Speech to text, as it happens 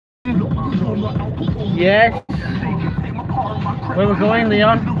Yes. Where we're going,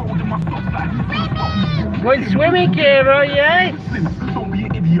 Leon? Going swimming, Kira, yes. Don't be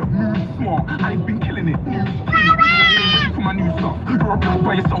an idiot, move smart. I've been killing it. For my new stuff, you're up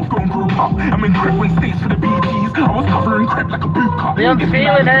by yourself, go and grow up. I'm in crep when states for the BTs. I was covering crep like a boot cut. Leon's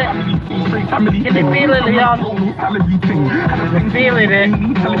feeling it. Can you feel it, Leon? We're feeling it.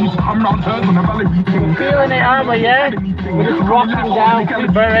 Feeling it, aren't we, yeah? We're just rocking down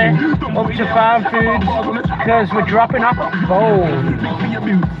Cooperbury up to Farm Foods because we're dropping off a phone.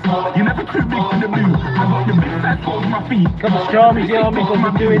 You never could big for the blue. I got your big fat toes my feet. Got the Stormzy on because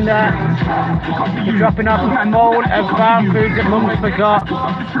we're doing that. We're dropping off a phone and Farm Foods that Mum's forgot.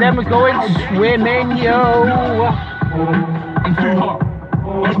 Then we're going swimming, yo. I'm too hot.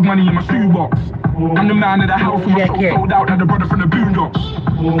 Got money in my shoebox. I'm the man of the house with my soul sold out like the brother from the boondocks.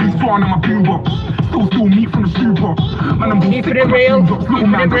 He's flying in my boombox. Still meat from the stew pot. Man, I'm keeping it real.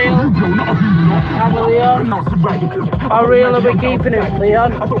 Keeping it real. How are Leon? How real are we keeping it,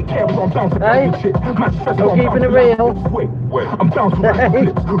 Leon? I don't care where I'm bouncing. Hey? We're keeping it real. I'm bouncing right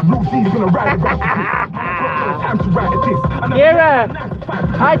with clips. Rosie's gonna ride it right. Time to ride this. Kira!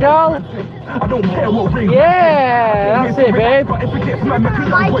 Hi, doll. I don't care what ring. Yeah, that's it, babe. But if it gets mad,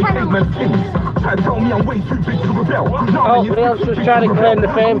 I'm way famous things. Try to tell me I'm way too big to rebel. Oh, Leon's just trying to claim the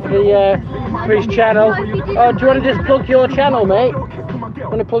fame for his channel. Oh, do you want to just plug your channel, mate?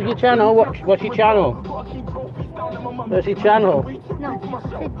 Want to plug your channel? What's your channel? What's your channel? No, it's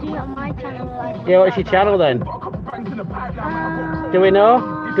on my channel. Yeah, what's your channel then? Do we know?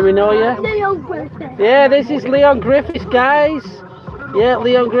 Do we know you? Leon Griffith. Yeah, this is Leon Griffiths, guys. Yeah,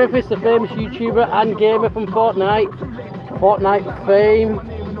 Leon Griffiths, the famous YouTuber and gamer from Fortnite fame.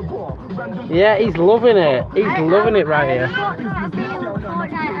 Yeah, he's loving it. He's loving it right here.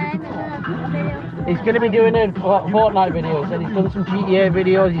 He's going to be doing Fortnite videos, and he's done some GTA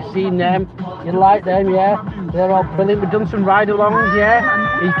videos. You've seen them. You like them, yeah? They're all brilliant. We've done some ride-alongs, yeah?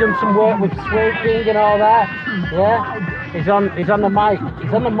 He's done some work with Swooping and all that, yeah? He's on the mic.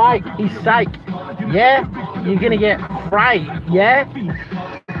 He's on the mic. He's psych, yeah? You're going to get fright, yeah?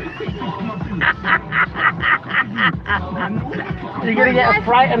 You're going to get a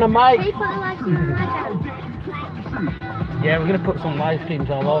fright on the mic. Yeah, we're going to put some live streams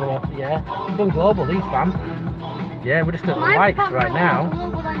all over, yeah? We've done global, these fam. Yeah, we're just at the likes right now.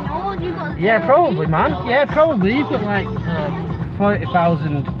 Yeah, probably, man. Yeah, probably. You've got like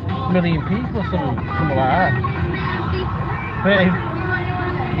 40,000 million people, something like that. But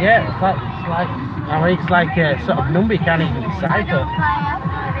yeah, it's like a sort of number you can't even decipher.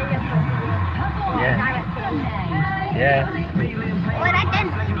 Yeah. Yeah.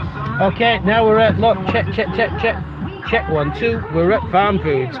 Okay, now we're at, look, check 1, 2. We're at Farm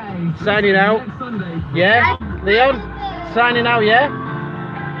Foods. Signing out. Yeah? Leon? Signing out, yeah?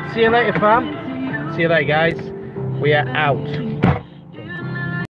 See you later, fam. See you later, guys. We are out.